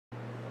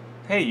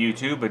Hey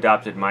YouTube,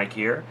 AdoptedMike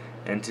here,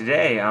 and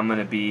today I'm going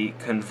to be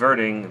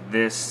converting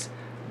this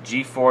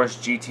GeForce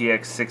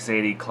GTX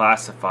 680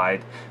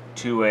 classified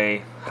to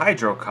a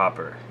Hydro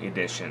Copper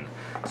edition.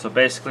 So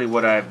basically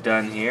what I've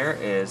done here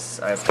is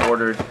I've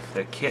ordered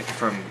the kit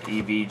from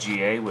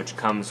EVGA, which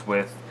comes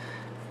with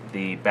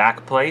the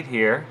back plate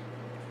here.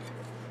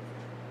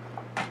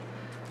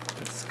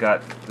 It's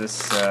got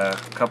this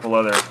couple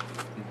other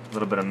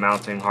little bit of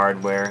mounting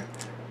hardware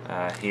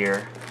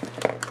here,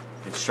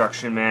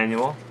 instruction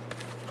manual.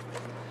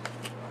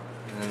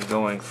 And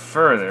going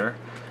further,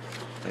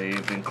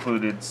 they've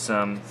included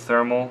some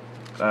thermal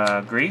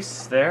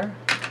grease there.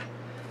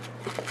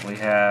 We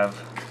have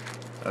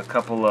a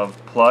couple of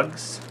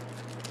plugs.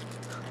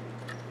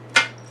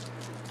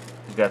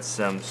 We've got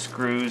some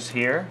screws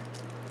here.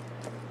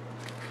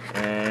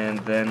 And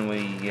then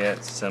we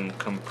get some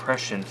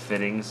compression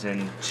fittings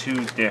in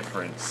two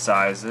different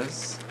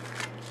sizes.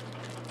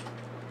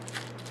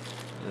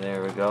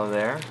 There we go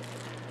there.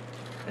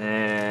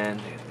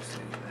 And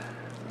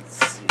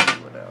let's see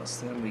what else.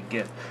 Then we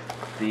get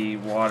the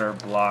water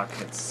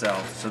block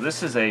itself. So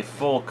this is a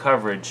full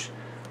coverage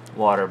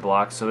water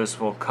block, so this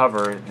will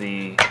cover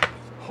the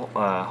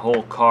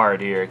whole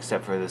card here,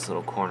 except for this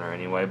little corner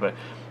anyway, but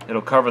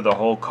it'll cover the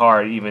whole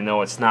card even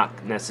though it's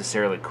not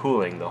necessarily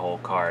cooling the whole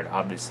card.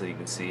 Obviously you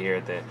can see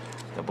here that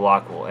the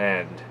block will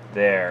end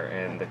there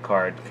and the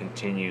card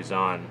continues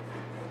on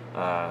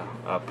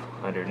up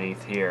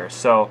underneath here,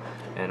 so,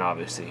 and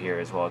obviously here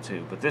as well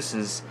too. But this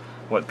is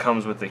what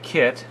comes with the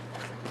kit.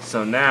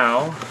 So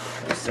now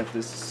I set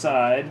this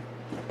aside,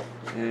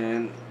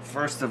 and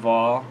first of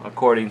all,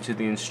 according to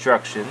the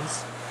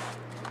instructions,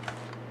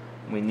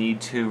 we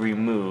need to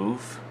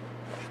remove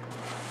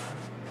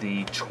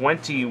the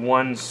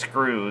 21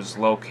 screws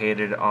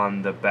located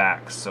on the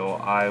back. So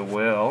I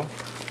will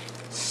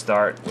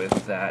start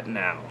with that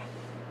now.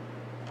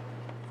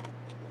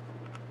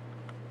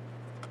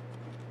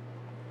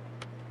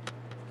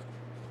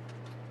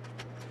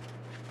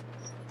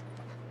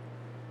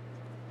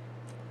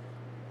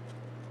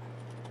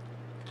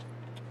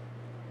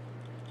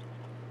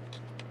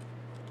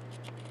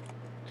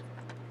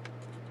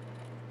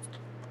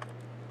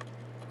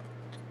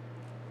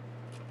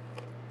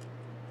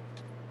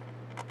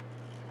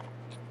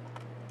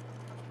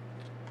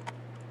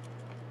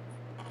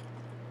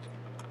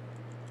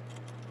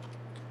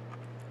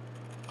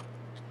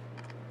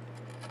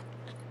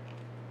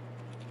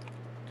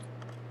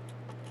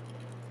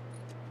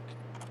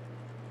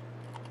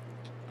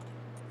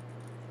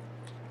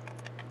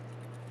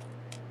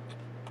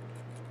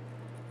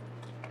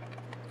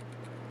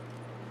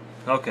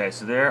 Okay,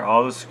 so there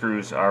all the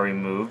screws are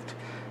removed.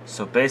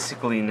 So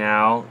basically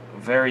now,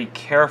 very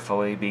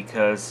carefully,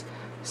 because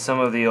some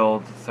of the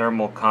old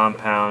thermal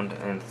compound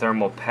and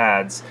thermal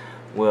pads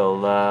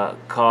will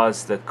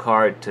cause the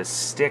card to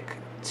stick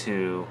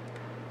to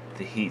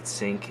the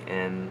heatsink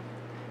and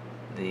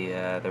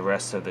the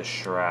rest of the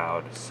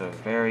shroud. So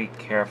very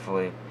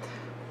carefully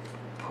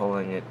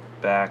pulling it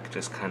back,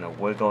 just kind of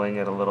wiggling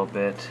it a little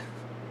bit.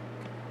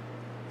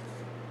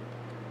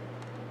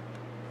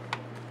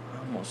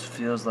 Almost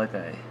feels like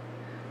I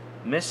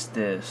missed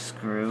this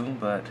screw,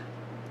 but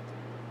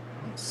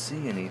I don't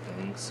see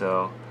anything,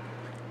 so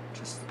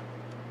just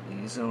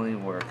easily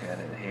work at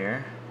it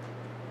here.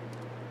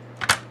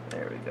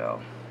 There we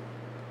go.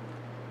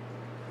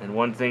 And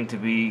one thing to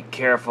be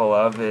careful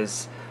of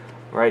is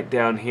right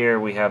down here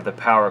we have the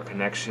power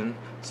connection,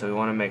 so we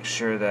want to make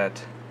sure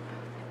that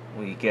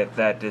we get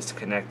that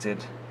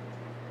disconnected.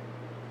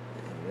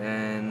 And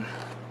then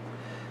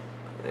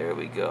there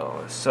we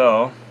go.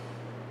 So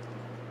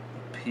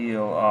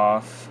peel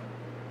off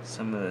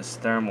some of this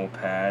thermal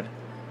pad,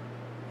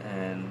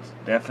 and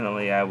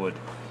definitely I would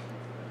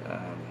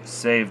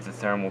save the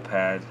thermal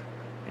pad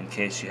in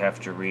case you have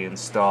to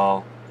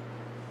reinstall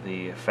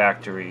the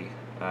factory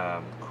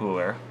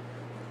cooler.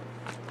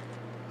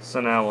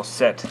 So now we'll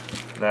set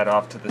that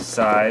off to the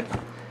side,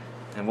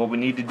 and what we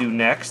need to do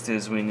next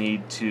is we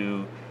need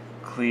to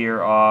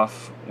clear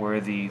off where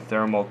the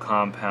thermal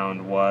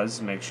compound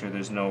was, make sure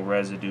there's no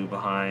residue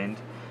behind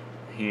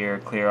here,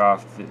 clear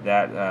off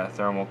that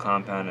thermal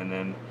compound, and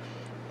then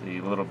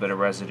the little bit of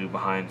residue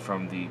behind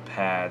from the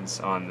pads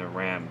on the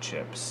RAM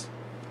chips.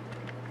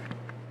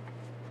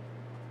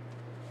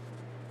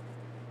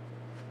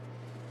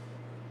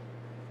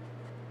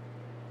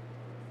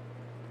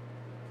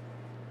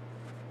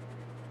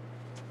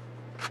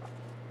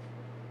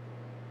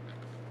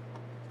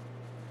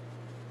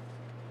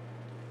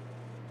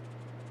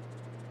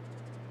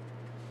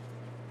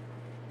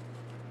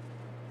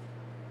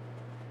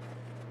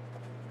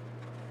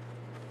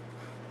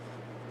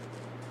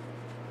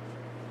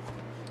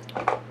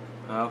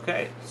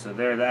 Okay, so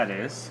there that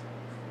is.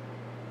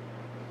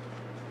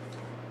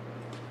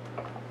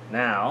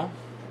 Now,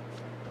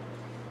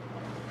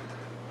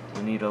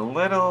 we need a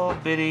little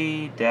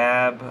bitty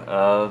dab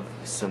of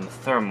some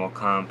thermal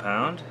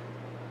compound.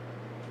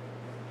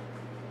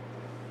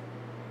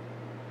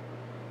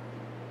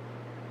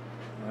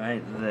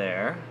 Right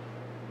there.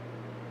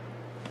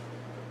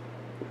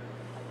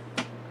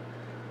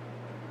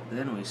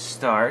 then we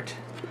start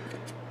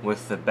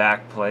with the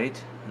back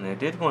plate, and I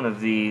did one of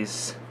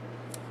these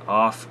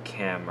off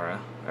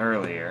camera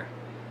earlier,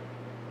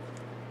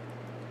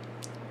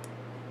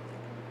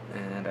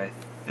 and I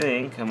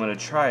think I'm going to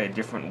try a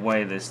different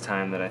way this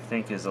time that I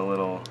think is a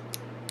little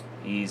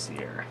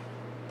easier.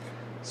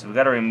 So we've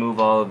got to remove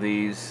all of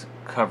these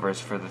covers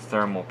for the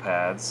thermal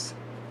pads.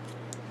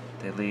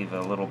 They leave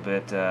a little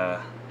bit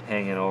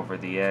hanging over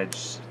the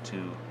edge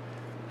to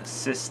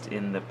assist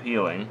in the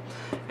peeling,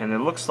 and it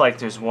looks like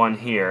there's one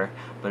here,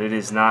 but it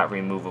is not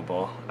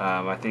removable.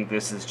 I think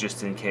this is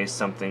just in case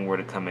something were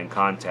to come in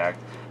contact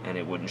and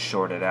it wouldn't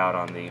short it out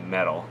on the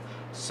metal.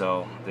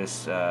 So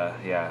this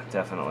yeah,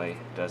 definitely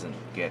doesn't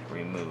get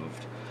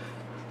removed.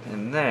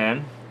 And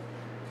then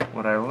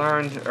what I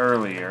learned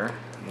earlier,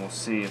 and we'll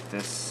see if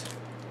this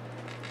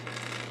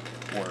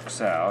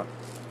works out,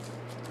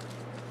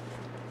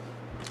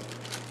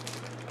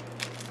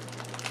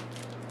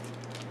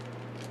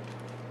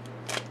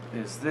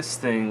 is this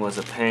thing was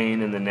a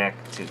pain in the neck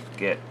to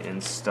get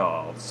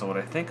installed. So what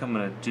I think I'm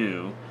going to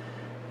do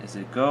is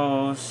it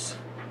goes,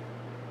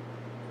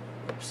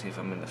 let's see if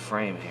I'm in the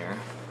frame here.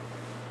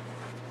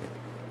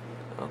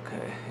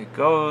 Okay, it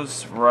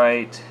goes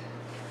right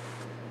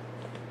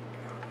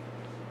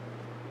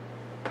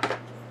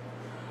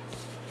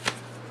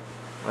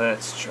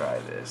let's try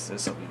this.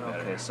 This will be better.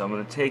 Okay, so I'm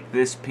going to take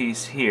this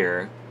piece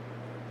here,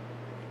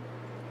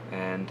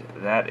 and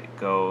that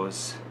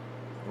goes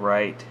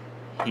right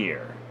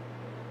here.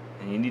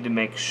 And you need to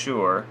make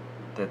sure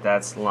that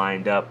that's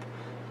lined up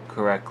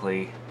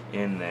correctly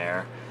in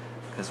there,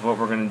 because what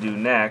we're going to do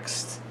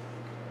next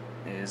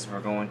is we're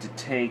going to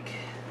take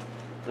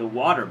the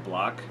water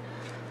block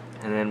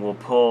and then we'll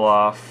pull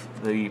off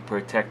the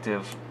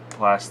protective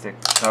plastic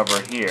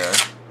cover here.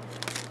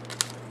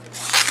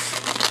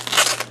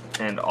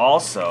 And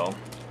also,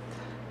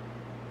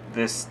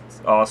 this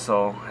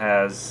also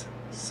has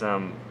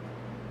some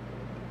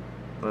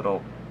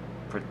little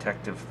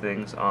protective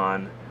things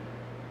on.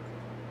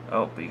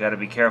 Oh, but you got to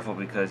be careful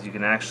because you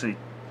can actually,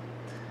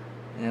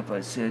 yep,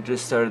 I see I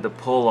just started to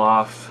pull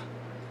off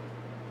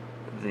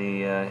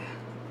the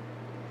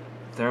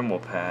thermal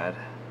pad.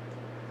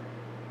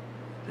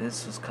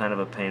 This was kind of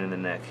a pain in the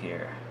neck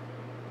here.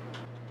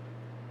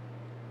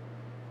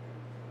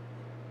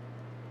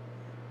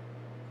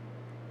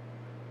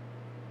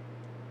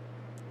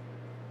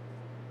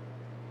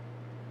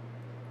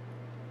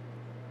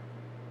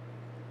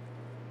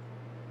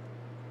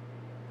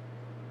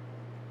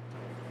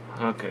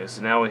 Okay,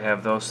 so now we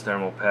have those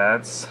thermal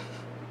pads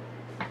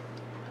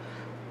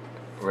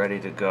ready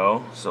to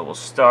go. So we'll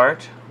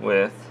start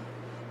with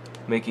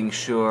making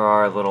sure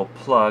our little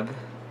plug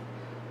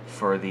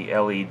for the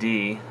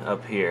LED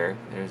up here,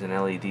 there's an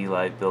LED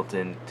light built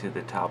into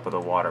the top of the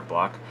water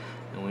block,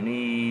 and we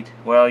need,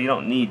 well, you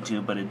don't need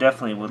to, but it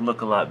definitely would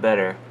look a lot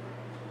better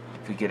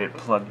if we get it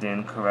plugged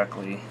in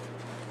correctly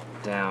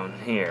down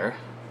here.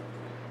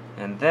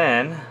 And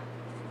then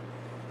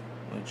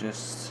we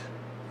just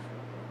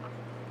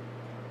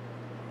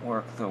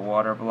work the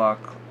water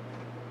block.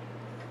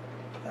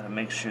 Gotta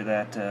make sure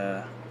that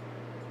the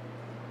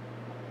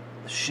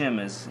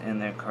shim is in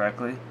there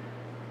correctly.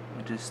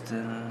 We just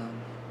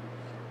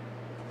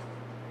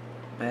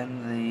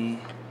bend the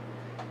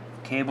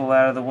cable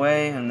out of the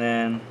way and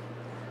then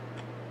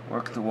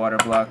work the water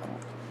block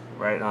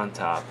right on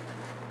top.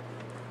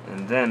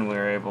 And then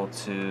we're able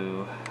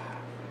to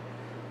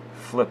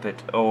flip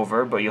it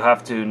over, but you'll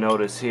have to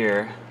notice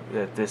here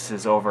that this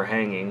is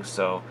overhanging,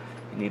 so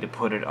you need to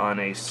put it on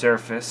a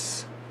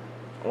surface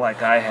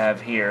like I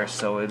have here,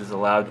 so it is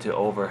allowed to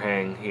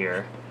overhang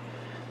here.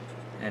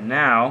 And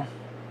now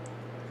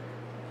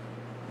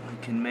we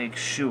can make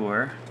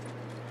sure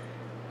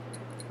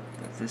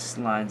that this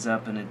lines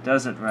up, and it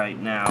doesn't right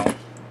now.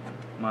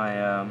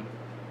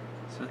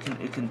 So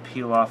it can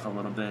peel off a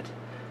little bit.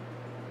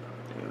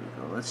 There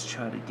we go. Let's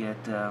try to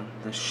get the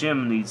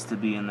shim needs to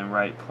be in the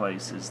right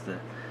place.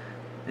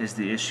 Is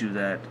the issue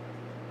that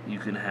you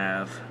can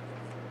have.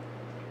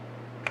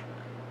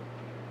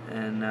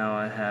 And now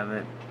I have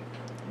it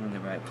in the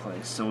right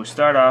place. So we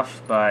start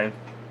off by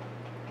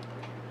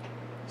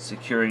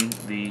securing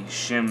the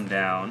shim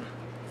down,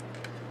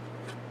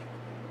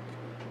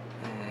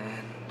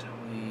 and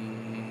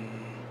we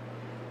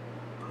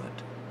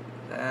put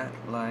that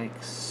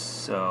like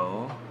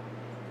so.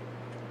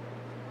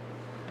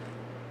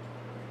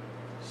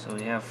 So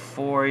we have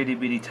 4 itty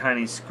bitty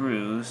tiny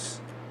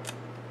screws.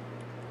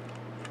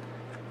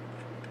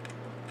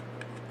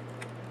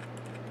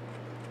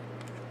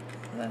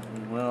 That we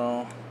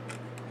will,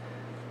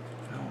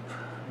 nope,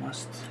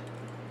 must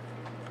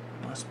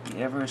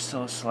be ever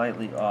so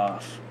slightly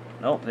off.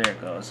 Nope, there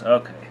it goes.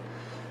 Okay.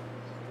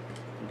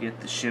 We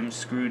get the shim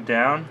screwed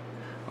down,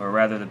 or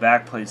rather the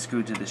back plate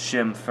screwed to the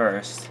shim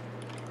first,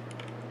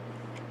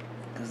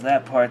 because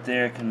that part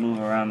there can move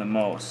around the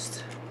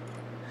most.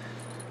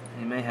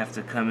 You may have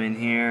to come in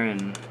here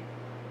and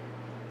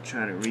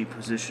try to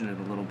reposition it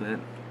a little bit.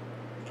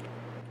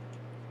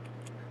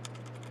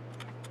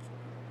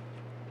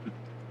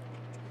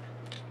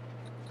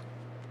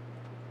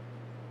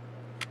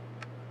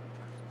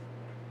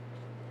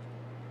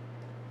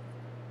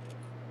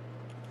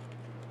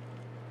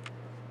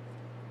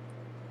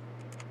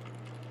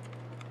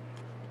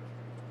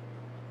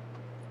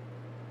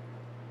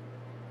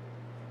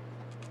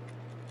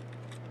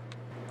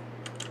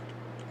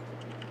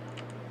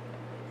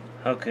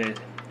 Okay,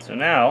 so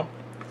now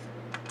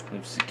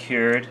we've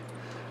secured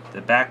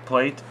the back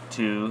plate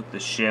to the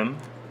shim,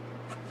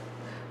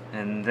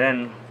 and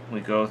then we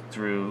go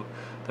through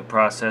the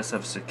process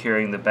of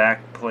securing the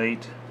back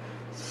plate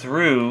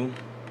through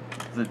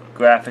the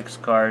graphics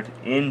card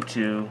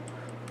into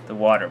the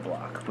water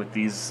block with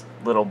these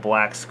little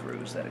black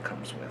screws that it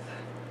comes with.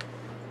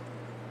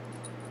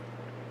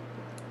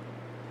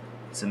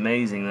 It's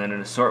amazing that an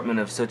assortment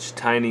of such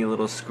tiny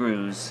little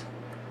screws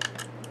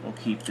will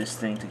keep this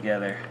thing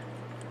together.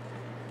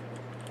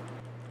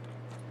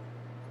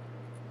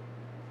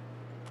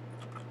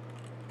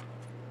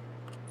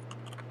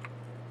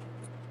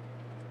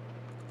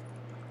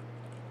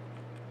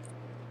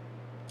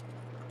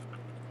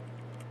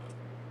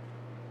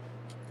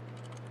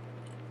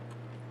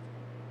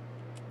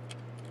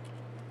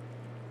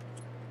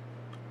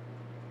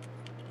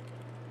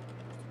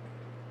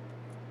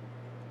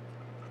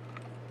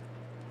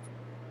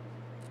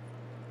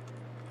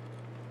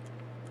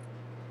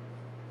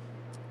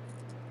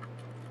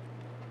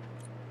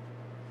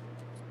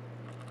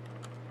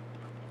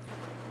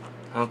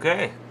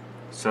 Okay,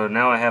 so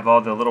now I have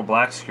all the little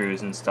black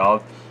screws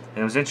installed, and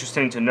it was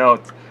interesting to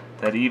note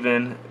that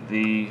even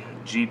the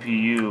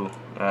GPU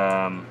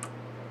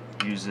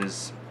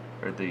uses,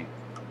 or the,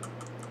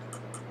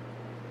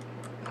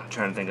 I'm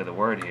trying to think of the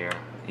word here,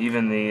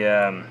 even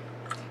the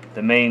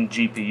main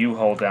GPU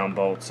hold down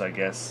bolts, I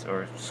guess,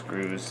 or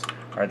screws,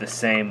 are the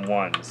same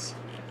ones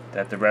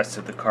that the rest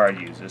of the card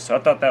uses. So I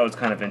thought that was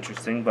kind of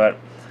interesting, but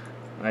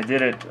I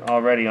did it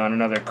already on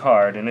another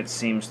card and it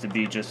seems to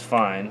be just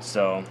fine,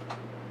 so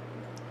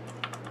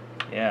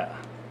yeah.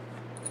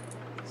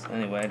 So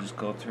anyway, I just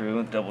go through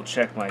and double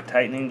check my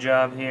tightening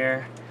job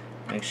here,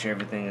 make sure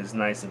everything is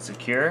nice and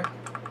secure.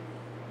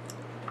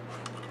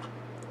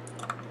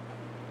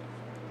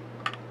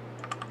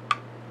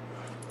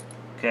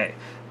 Okay,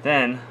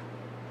 then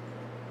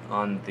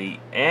on the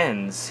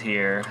ends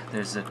here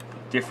there's a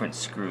different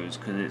screws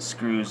because it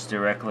screws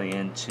directly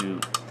into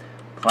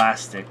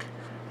plastic,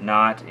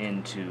 not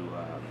into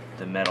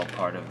the metal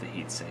part of the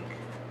heatsink.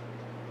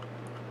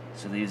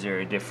 So these are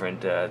a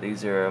different,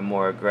 these are a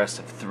more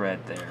aggressive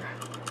thread there.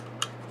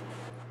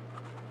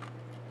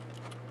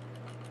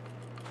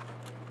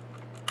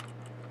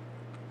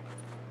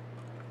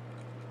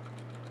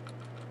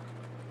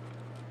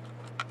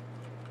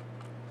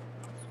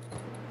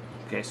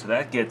 Okay, so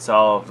that gets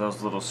all of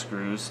those little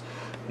screws.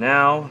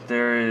 Now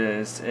there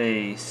is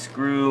a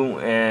screw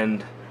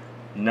and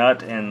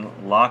nut and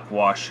lock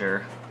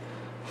washer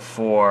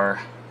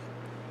for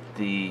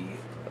the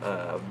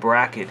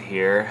bracket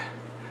here.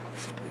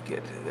 So we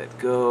get that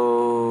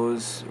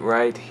goes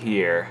right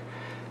here,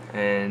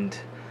 and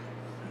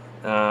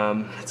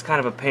it's kind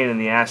of a pain in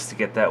the ass to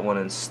get that one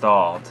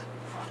installed.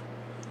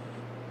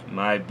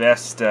 My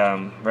best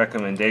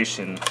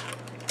recommendation,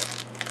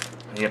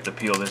 you have to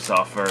peel this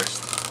off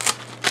first.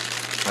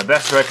 My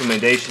best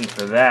recommendation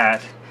for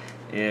that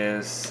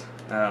is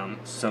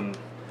some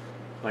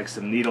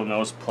needle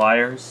nose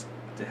pliers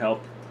to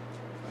help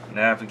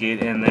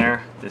navigate in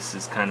there. This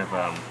is kind of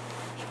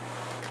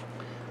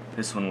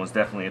this one was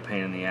definitely a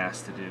pain in the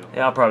ass to do.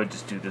 Yeah, I'll probably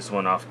just do this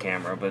one off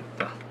camera, but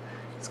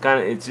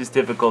it's just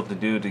difficult to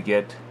do, to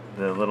get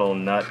the little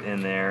nut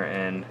in there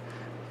and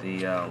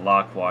the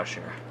lock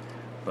washer.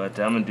 But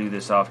I'm gonna do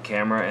this off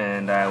camera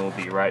and I will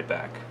be right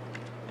back.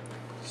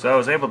 So I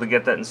was able to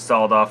get that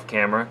installed off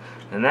camera,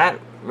 and that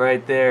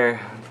right there,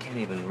 I can't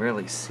even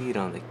really see it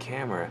on the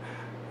camera,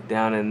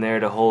 down in there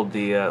to hold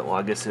the, well,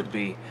 I guess it'd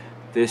be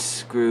this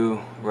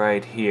screw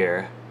right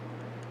here.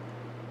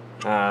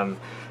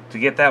 To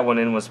get that one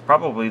in was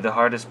probably the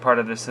hardest part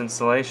of this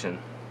installation.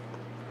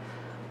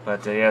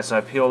 But yeah, so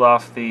I peeled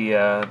off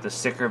the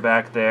sticker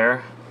back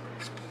there,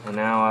 and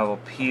now I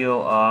will peel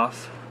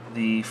off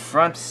the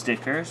front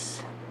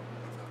stickers.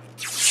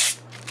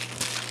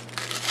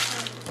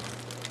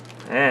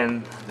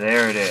 And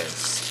there it is.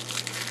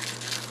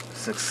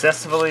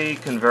 Successfully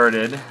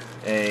converted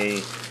a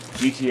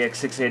GTX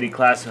 680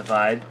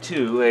 Classified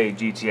to a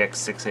GTX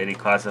 680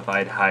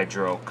 Classified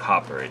Hydro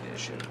Copper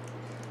Edition.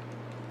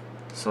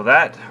 So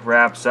that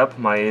wraps up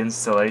my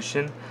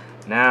installation.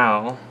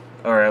 Now,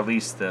 or at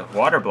least the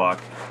water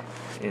block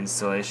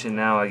installation,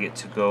 now I get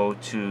to go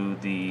to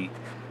the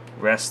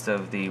rest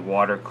of the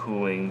water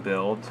cooling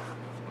build.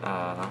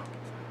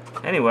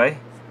 Anyway,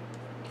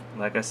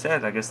 like I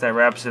said, I guess that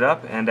wraps it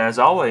up, and as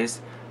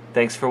always,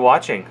 thanks for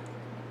watching.